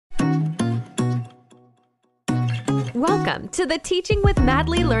Welcome to the Teaching with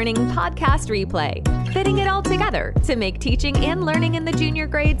Madly Learning podcast replay, fitting it all together to make teaching and learning in the junior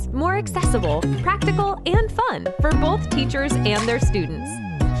grades more accessible, practical, and fun for both teachers and their students.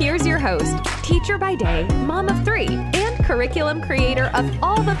 Here's your host, teacher by day, mom of three, and curriculum creator of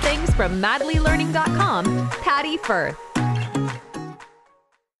all the things from madlylearning.com, Patty Firth.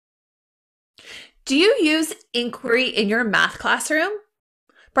 Do you use inquiry in your math classroom?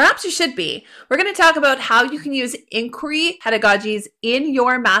 Perhaps you should be. We're going to talk about how you can use inquiry pedagogies in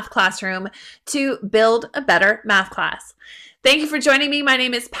your math classroom to build a better math class. Thank you for joining me. My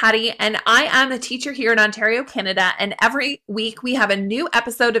name is Patty, and I am a teacher here in Ontario, Canada. And every week we have a new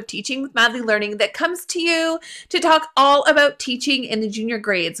episode of Teaching with Madly Learning that comes to you to talk all about teaching in the junior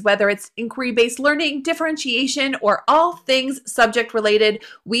grades, whether it's inquiry-based learning, differentiation, or all things subject related.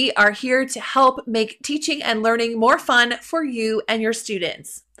 We are here to help make teaching and learning more fun for you and your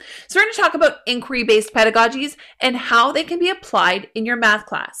students. So we're going to talk about inquiry-based pedagogies and how they can be applied in your math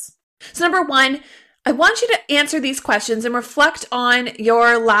class. So number one, I want you to answer these questions and reflect on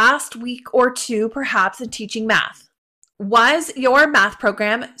your last week or two, perhaps, in teaching math. Was your math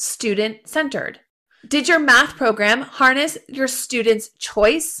program student-centered? Did your math program harness your students'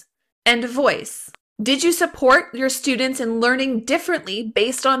 choice and voice? Did you support your students in learning differently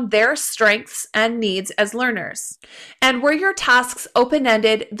based on their strengths and needs as learners? And were your tasks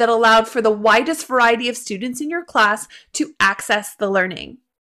open-ended that allowed for the widest variety of students in your class to access the learning?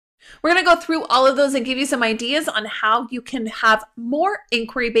 We're going to go through all of those and give you some ideas on how you can have more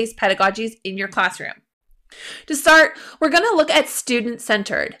inquiry-based pedagogies in your classroom. To start, we're going to look at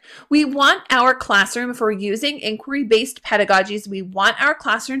student-centered. We want our classroom, if we're using inquiry-based pedagogies, we want our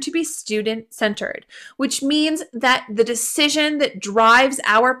classroom to be student-centered, which means that the decision that drives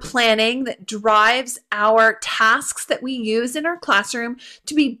our planning, that drives our tasks that we use in our classroom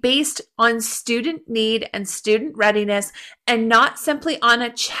to be based on student need and student readiness, and not simply on a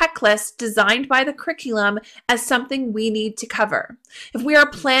checklist designed by the curriculum as something we need to cover. If we are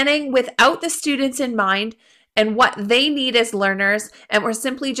planning without the students in mind and what they need as learners, and we're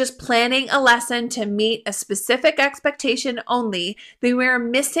simply just planning a lesson to meet a specific expectation only, then we are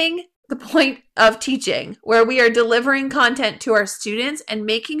missing the point of teaching, where we are delivering content to our students and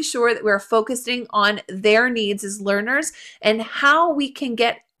making sure that we're focusing on their needs as learners and how we can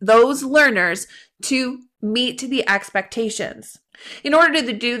get those learners to meet the expectations. In order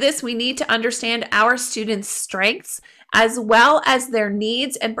to do this, we need to understand our students' strengths as well as their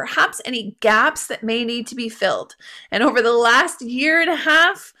needs and perhaps any gaps that may need to be filled. And over the last year and a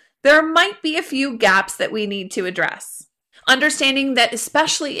half, there might be a few gaps that we need to address. Understanding that,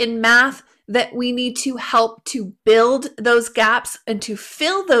 especially in math, that we need to help to build those gaps and to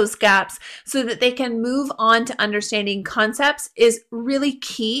fill those gaps so that they can move on to understanding concepts is really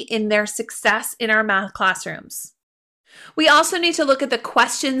key in their success in our math classrooms. We also need to look at the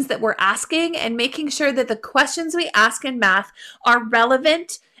questions that we're asking and making sure that the questions we ask in math are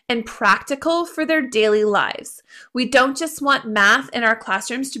relevant and practical for their daily lives. We don't just want math in our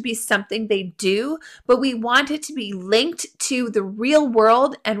classrooms to be something they do, but we want it to be linked to the real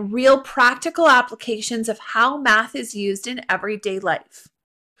world and real practical applications of how math is used in everyday life.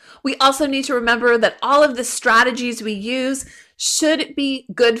 We also need to remember that all of the strategies we use should be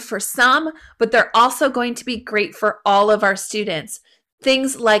good for some, but they're also going to be great for all of our students.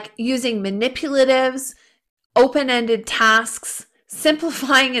 Things like using manipulatives, open-ended tasks,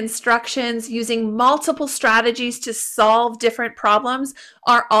 simplifying instructions, using multiple strategies to solve different problems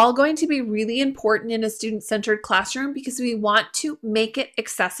are all going to be really important in a student-centered classroom because we want to make it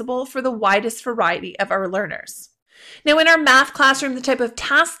accessible for the widest variety of our learners. Now, in our math classroom, the type of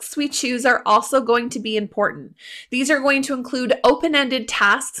tasks we choose are also going to be important. These are going to include open-ended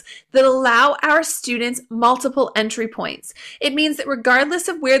tasks that allow our students multiple entry points. It means that regardless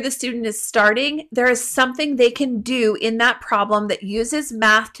of where the student is starting, there is something they can do in that problem that uses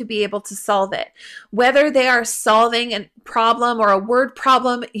math to be able to solve it. Whether they are solving a problem or a word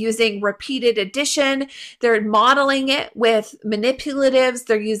problem using repeated addition, they're modeling it with manipulatives,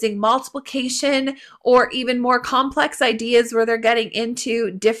 they're using multiplication, or even more complex ideas where they're getting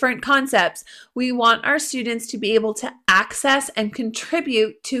into different concepts. We want our students to be able to access and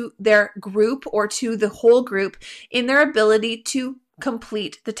contribute to their group or to the whole group in their ability to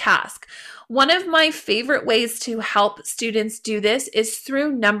complete the task. One of my favorite ways to help students do this is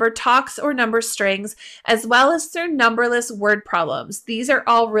through number talks or number strings, as well as through numberless word problems. These are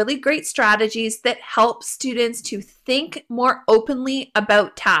all really great strategies that help students to think more openly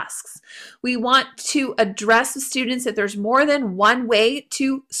about tasks. We want to address with students that there's more than one way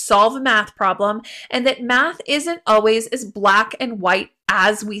to solve a math problem and that math isn't always as black and white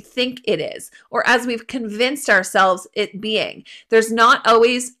as we think it is, or as we've convinced ourselves it being. There's not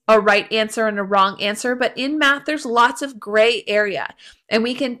always a right answer and a wrong answer, but in math, there's lots of gray area. And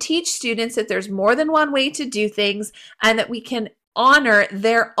we can teach students that there's more than one way to do things, and that we can honor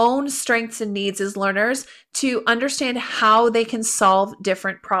their own strengths and needs as learners to understand how they can solve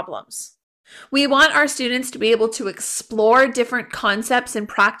different problems. We want our students to be able to explore different concepts in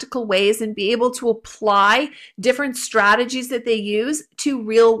practical ways and be able to apply different strategies that they use to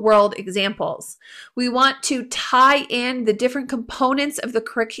real-world examples. We want to tie in the different components of the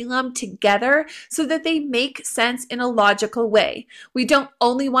curriculum together so that they make sense in a logical way. We don't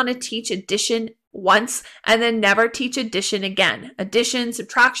only want to teach addition once and then never teach addition again. Addition,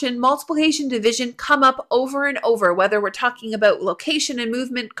 subtraction, multiplication, division come up over and over, whether we're talking about location and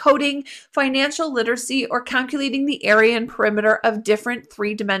movement, coding, financial literacy, or calculating the area and perimeter of different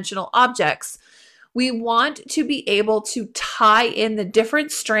three-dimensional objects. We want to be able to tie in the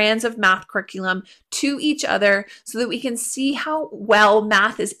different strands of math curriculum to each other so that we can see how well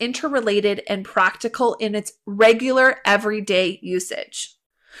math is interrelated and practical in its regular everyday usage.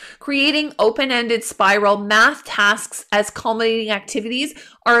 Creating open-ended spiral math tasks as culminating activities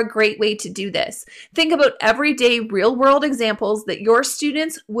are a great way to do this. Think about everyday real-world examples that your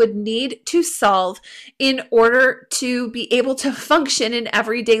students would need to solve in order to be able to function in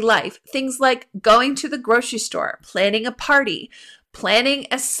everyday life. Things like going to the grocery store, planning a party, planning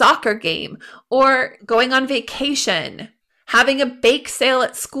a soccer game, or going on vacation, having a bake sale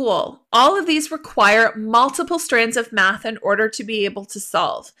at school. All of these require multiple strands of math in order to be able to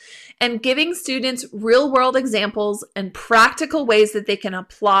solve. And giving students real-world examples and practical ways that they can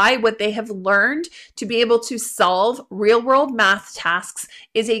apply what they have learned to be able to solve real-world math tasks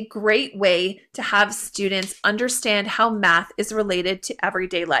is a great way to have students understand how math is related to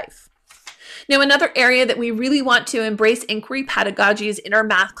everyday life. Now, another area that we really want to embrace inquiry pedagogies in our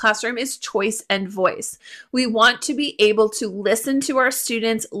math classroom is choice and voice. We want to be able to listen to our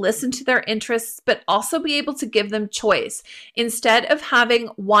students, listen to their interests, but also be able to give them choice. Instead of having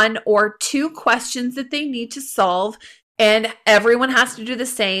one or two questions that they need to solve, and everyone has to do the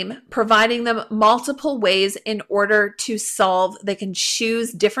same, providing them multiple ways in order to solve. They can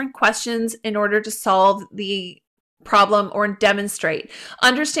choose different questions in order to solve the problem or demonstrate.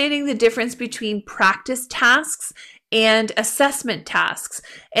 Understanding the difference between practice tasks and assessment tasks,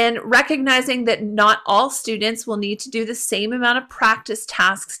 and recognizing that not all students will need to do the same amount of practice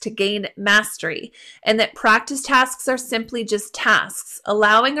tasks to gain mastery, and that practice tasks are simply just tasks.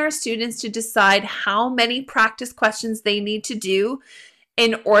 Allowing our students to decide how many practice questions they need to do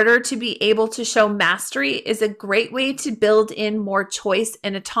in order to be able to show mastery is a great way to build in more choice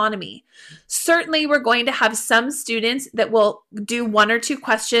and autonomy. Certainly, we're going to have some students that will do one or two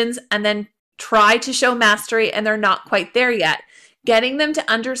questions and then try to show mastery and they're not quite there yet. Getting them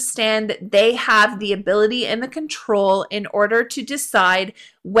to understand that they have the ability and the control in order to decide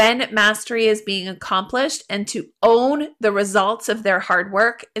when mastery is being accomplished and to own the results of their hard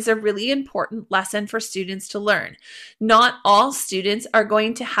work is a really important lesson for students to learn. Not all students are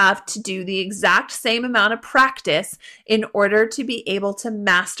going to have to do the exact same amount of practice in order to be able to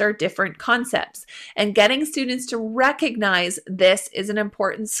master different concepts. And getting students to recognize this is an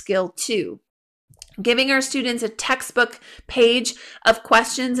important skill too. Giving our students a textbook page of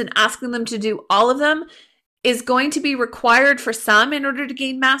questions and asking them to do all of them is going to be required for some in order to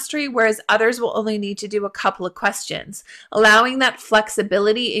gain mastery, whereas others will only need to do a couple of questions. Allowing that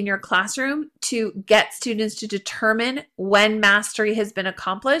flexibility in your classroom to get students to determine when mastery has been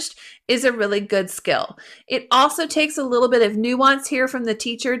accomplished is a really good skill. It also takes a little bit of nuance here from the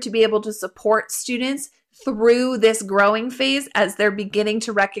teacher to be able to support students through this growing phase as they're beginning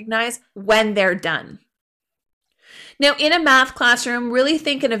to recognize when they're done. Now, in a math classroom, really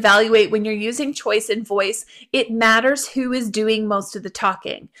think and evaluate when you're using choice and voice, it matters who is doing most of the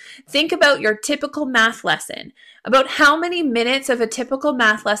talking. Think about your typical math lesson. About how many minutes of a typical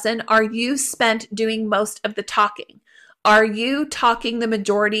math lesson are you spent doing most of the talking? Are you talking the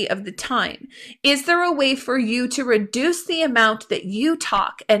majority of the time? Is there a way for you to reduce the amount that you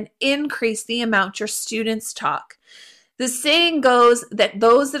talk and increase the amount your students talk? The saying goes that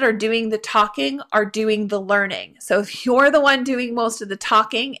those that are doing the talking are doing the learning. So if you're the one doing most of the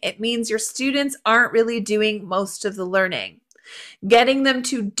talking, it means your students aren't really doing most of the learning. Getting them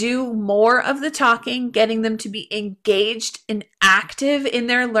to do more of the talking, getting them to be engaged and active in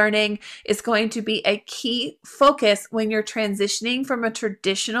their learning is going to be a key focus when you're transitioning from a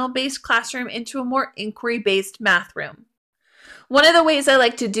traditional based classroom into a more inquiry-based math room. One of the ways I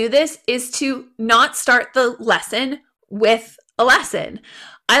like to do this is to not start the lesson with a lesson.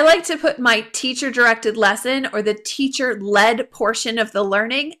 I like to put my teacher-directed lesson or the teacher-led portion of the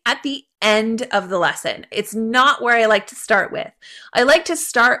learning at the end of the lesson. It's not where I like to start with. I like to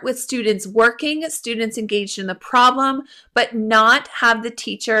start with students working, students engaged in the problem, but not have the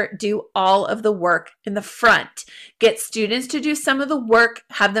teacher do all of the work in the front. Get students to do some of the work,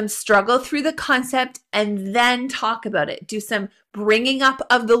 have them struggle through the concept, and then talk about it. Do some bringing up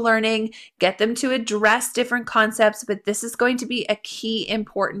of the learning, get them to address different concepts, but this is going to be a key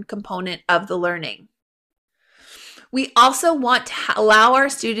important component of the learning. We also want to allow our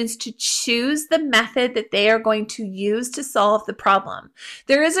students to choose the method that they are going to use to solve the problem.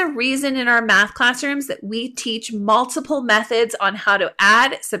 There is a reason in our math classrooms that we teach multiple methods on how to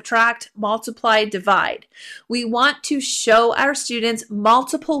add, subtract, multiply, divide. We want to show our students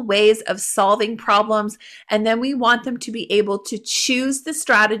multiple ways of solving problems, and then we want them to be able to choose the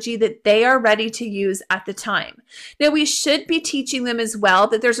strategy that they are ready to use at the time. Now, we should be teaching them as well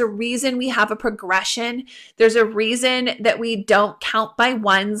that there's a reason we have a progression. There's a reason that we don't count by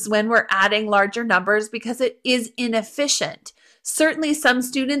ones when we're adding larger numbers because it is inefficient. Certainly some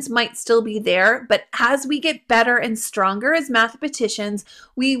students might still be there, but as we get better and stronger as mathematicians,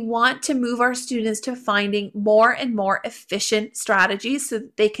 we want to move our students to finding more and more efficient strategies so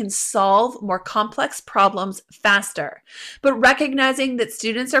that they can solve more complex problems faster. But recognizing that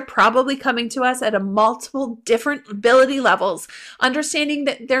students are probably coming to us at a multiple different ability levels, understanding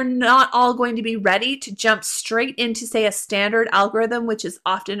that they're not all going to be ready to jump straight into, say, a standard algorithm, which is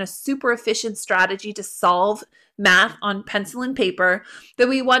often a super efficient strategy to solve math on pencil and paper, that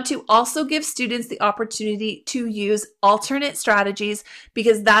we want to also give students the opportunity to use alternate strategies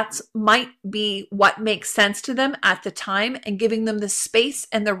because that might be what makes sense to them at the time, and giving them the space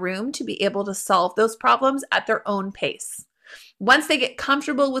and the room to be able to solve those problems at their own pace. Once they get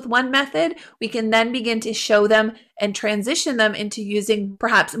comfortable with one method, we can then begin to show them and transition them into using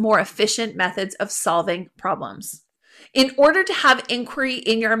perhaps more efficient methods of solving problems. In order to have inquiry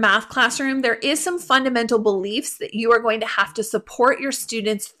in your math classroom, there is some fundamental beliefs that you are going to have to support your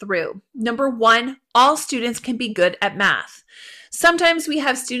students through. Number one, all students can be good at math. Sometimes we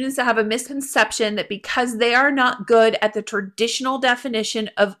have students that have a misconception that because they are not good at the traditional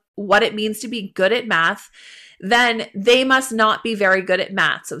definition of what it means to be good at math, then they must not be very good at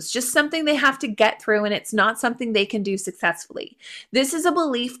math. So it's just something they have to get through, and it's not something they can do successfully. This is a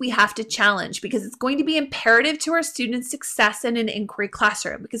belief we have to challenge because it's going to be imperative to our students' success in an inquiry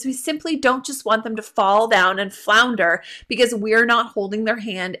classroom, because we simply don't just want them to fall down and flounder because we're not holding their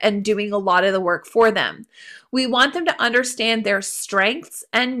hand and doing a lot of the work for them. We want them to understand their strengths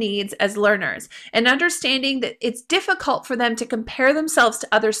and needs as learners, and understanding that it's difficult for them to compare themselves to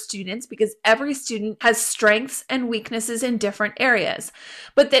other students because every student has strengths and weaknesses in different areas,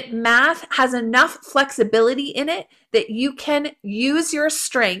 but that math has enough flexibility in it that you can use your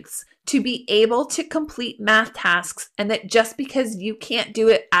strengths to be able to complete math tasks, and that just because you can't do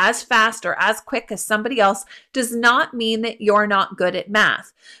it as fast or as quick as somebody else does not mean that you're not good at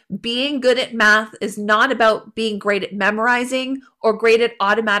math. Being good at math is not about being great at memorizing or great at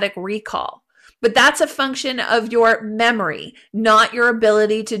automatic recall. But that's a function of your memory, not your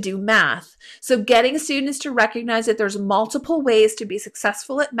ability to do math. So getting students to recognize that there's multiple ways to be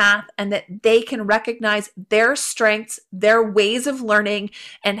successful at math, and that they can recognize their strengths, their ways of learning,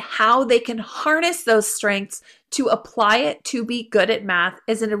 and how they can harness those strengths to apply it to be good at math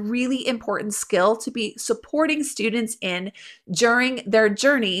is a really important skill to be supporting students in during their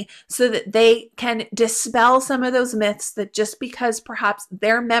journey, so that they can dispel some of those myths that just because perhaps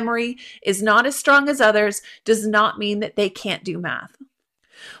their memory is not as strong as others does not mean that they can't do math.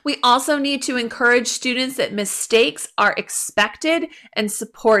 We also need to encourage students that mistakes are expected and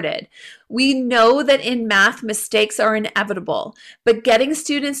supported. We know that in math, mistakes are inevitable, but getting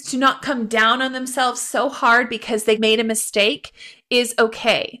students to not come down on themselves so hard because they made a mistake is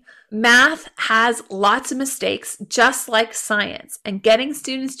okay. Math has lots of mistakes, just like science, and getting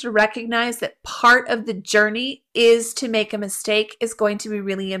students to recognize that part of the journey is to make a mistake is going to be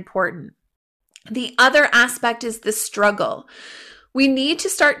really important. The other aspect is the struggle. We need to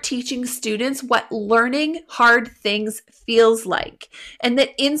start teaching students what learning hard things feels like, and that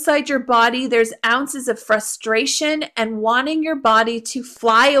inside your body there's ounces of frustration and wanting your body to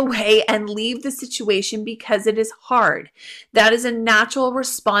fly away and leave the situation because it is hard. That is a natural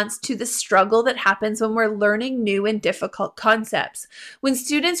response to the struggle that happens when we're learning new and difficult concepts. When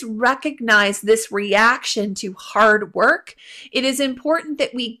students recognize this reaction to hard work, it is important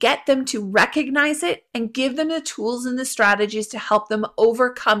that we get them to recognize it and give them the tools and the strategies to help help them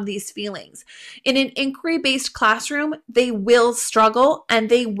overcome these feelings. In an inquiry-based classroom, they will struggle and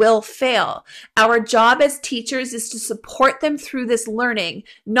they will fail. Our job as teachers is to support them through this learning,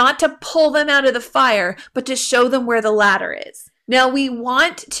 not to pull them out of the fire, but to show them where the ladder is. Now, we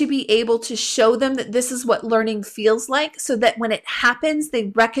want to be able to show them that this is what learning feels like so that when it happens,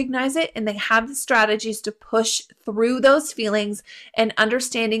 they recognize it and they have the strategies to push through those feelings and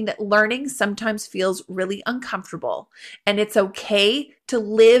understanding that learning sometimes feels really uncomfortable. And it's okay to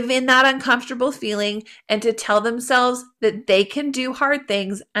live in that uncomfortable feeling and to tell themselves that they can do hard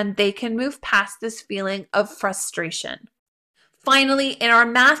things and they can move past this feeling of frustration. Finally, in our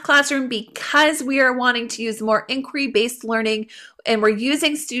math classroom, because we are wanting to use more inquiry-based learning and we're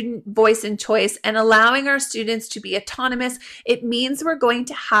using student voice and choice and allowing our students to be autonomous, it means we're going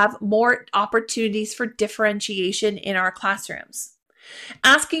to have more opportunities for differentiation in our classrooms.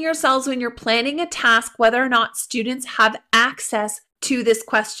 Asking yourselves when you're planning a task whether or not students have access to this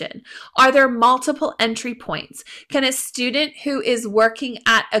question. Are there multiple entry points? Can a student who is working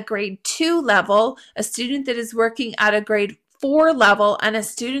at a grade 2 level, a student that is working at a grade 4 level, and a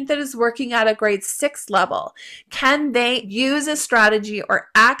student that is working at a grade 6 level, can they use a strategy or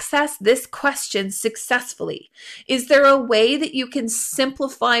access this question successfully? Is there a way that you can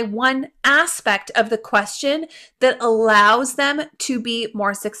simplify one aspect of the question that allows them to be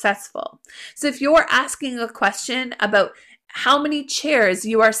more successful? So if you're asking a question about how many chairs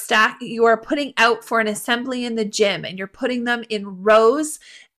you are putting out for an assembly in the gym, and you're putting them in rows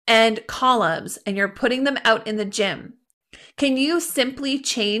and columns, and you're putting them out in the gym, can you simply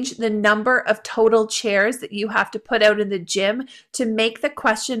change the number of total chairs that you have to put out in the gym to make the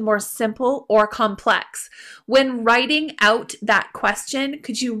question more simple or complex? When writing out that question,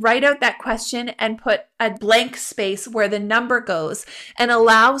 could you write out that question and put a blank space where the number goes and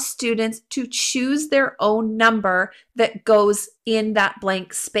allow students to choose their own number that goes in that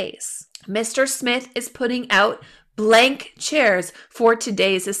blank space? Mr. Smith is putting out blank chairs for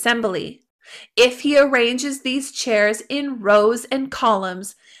today's assembly. If he arranges these chairs in rows and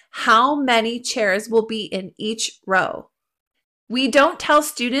columns, how many chairs will be in each row? We don't tell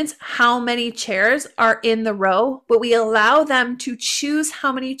students how many chairs are in the row, but we allow them to choose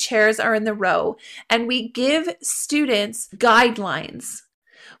how many chairs are in the row, and we give students guidelines.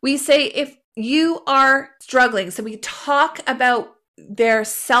 We say if you are struggling, so we talk about their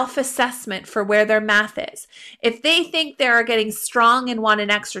self-assessment for where their math is. If they think they are getting strong and want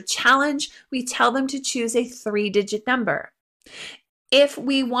an extra challenge, we tell them to choose a 3-digit number. If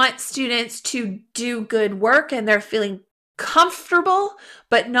we want students to do good work and they're feeling comfortable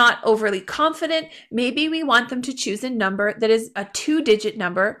but not overly confident, maybe we want them to choose a number that is a 2-digit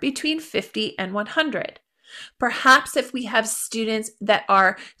number between 50 and 100. Perhaps if we have students that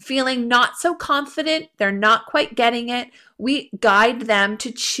are feeling not so confident, they're not quite getting it, we guide them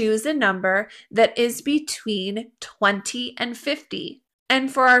to choose a number that is between 20 and 50. And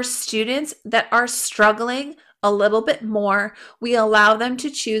for our students that are struggling a little bit more, we allow them to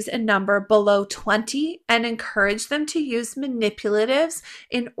choose a number below 20 and encourage them to use manipulatives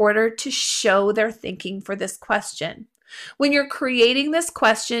in order to show their thinking for this question. When you're creating this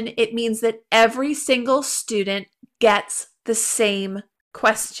question, it means that every single student gets the same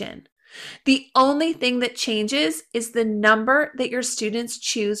question. The only thing that changes is the number that your students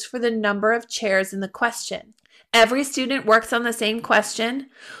choose for the number of chairs in the question. Every student works on the same question.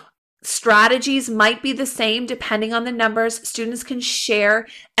 Strategies might be the same depending on the numbers. Students can share.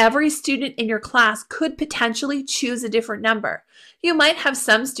 Every student in your class could potentially choose a different number. You might have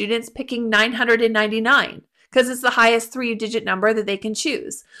some students picking 999. Because it's the highest 3-digit number that they can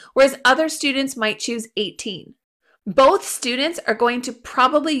choose, whereas other students might choose 18. Both students are going to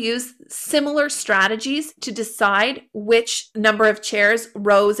probably use similar strategies to decide which number of chairs,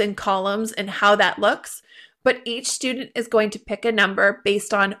 rows, and columns and how that looks, but each student is going to pick a number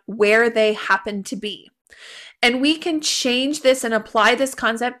based on where they happen to be. And we can change this and apply this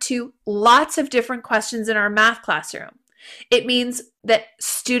concept to lots of different questions in our math classroom. It means that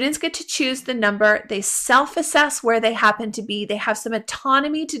students get to choose the number, they self-assess where they happen to be, they have some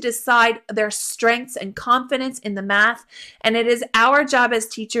autonomy to decide their strengths and confidence in the math, and it is our job as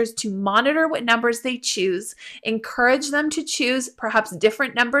teachers to monitor what numbers they choose, encourage them to choose perhaps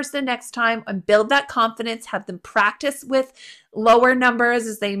different numbers the next time, and build that confidence, have them practice with lower numbers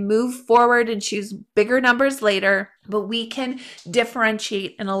as they move forward and choose bigger numbers later. But we can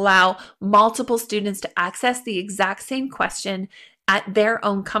differentiate and allow multiple students to access the exact same question at their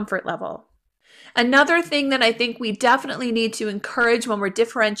own comfort level. Another thing that I think we definitely need to encourage when we're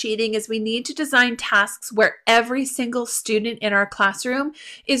differentiating is we need to design tasks where every single student in our classroom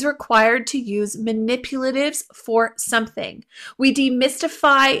is required to use manipulatives for something. We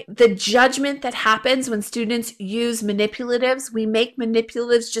demystify the judgment that happens when students use manipulatives. We make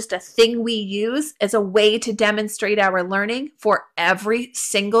manipulatives just a thing we use as a way to demonstrate our learning for every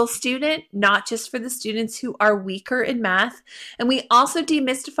single student, not just for the students who are weaker in math. And we also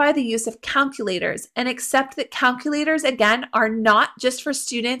demystify the use of calculators and accept that calculators, again, are not just for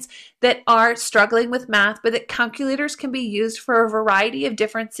students that are struggling with math, but that calculators can be used for a variety of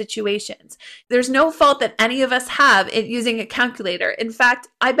different situations. There's no fault that any of us have in using a calculator. In fact,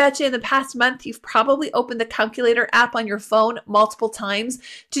 I bet you in the past month, you've probably opened the calculator app on your phone multiple times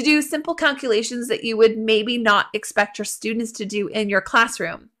to do simple calculations that you would maybe not expect your students to do in your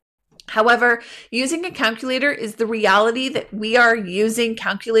classroom. However, using a calculator is the reality that we are using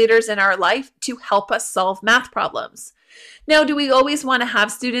calculators in our life to help us solve math problems. Now, do we always want to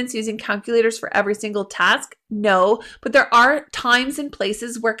have students using calculators for every single task? No, but there are times and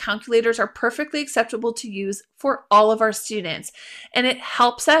places where calculators are perfectly acceptable to use for all of our students. And it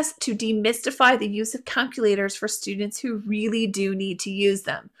helps us to demystify the use of calculators for students who really do need to use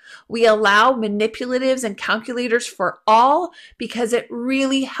them. We allow manipulatives and calculators for all because it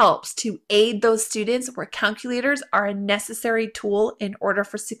really helps to aid those students where calculators are a necessary tool in order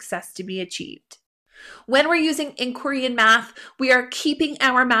for success to be achieved. When we're using inquiry in math, we are keeping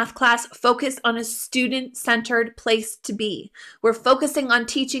our math class focused on a student-centered place to be. We're focusing on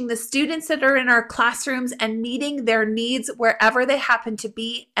teaching the students that are in our classrooms and meeting their needs wherever they happen to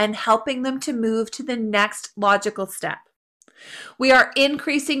be and helping them to move to the next logical step. We are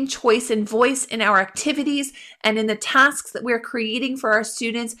increasing choice and voice in our activities and in the tasks that we're creating for our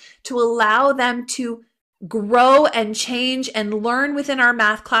students to allow them to grow and change and learn within our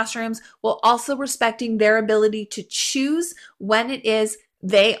math classrooms, while also respecting their ability to choose when it is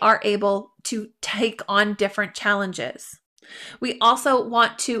they are able to take on different challenges. We also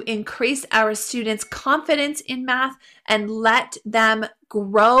want to increase our students' confidence in math and let them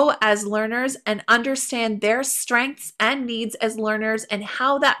grow as learners and understand their strengths and needs as learners and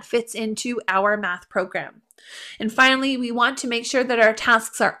how that fits into our math program. And finally, we want to make sure that our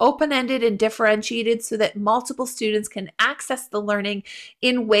tasks are open-ended and differentiated so that multiple students can access the learning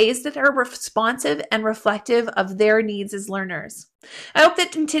in ways that are responsive and reflective of their needs as learners. I hope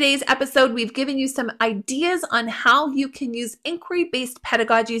that in today's episode, we've given you some ideas on how you can use inquiry-based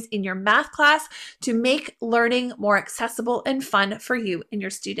pedagogies in your math class to make learning more accessible and fun for you and your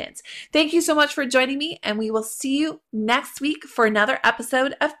students. Thank you so much for joining me, and we will see you next week for another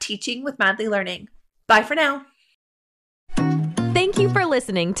episode of Teaching with Madly Learning. Bye for now. Thank you for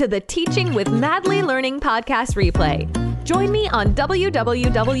listening to the Teaching with Madly Learning podcast replay. Join me on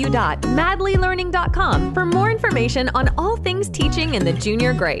www.madlylearning.com for more information on all things teaching in the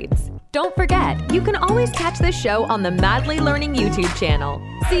junior grades. Don't forget, you can always catch this show on the Madly Learning YouTube channel.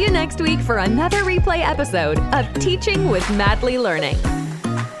 See you next week for another replay episode of Teaching with Madly Learning.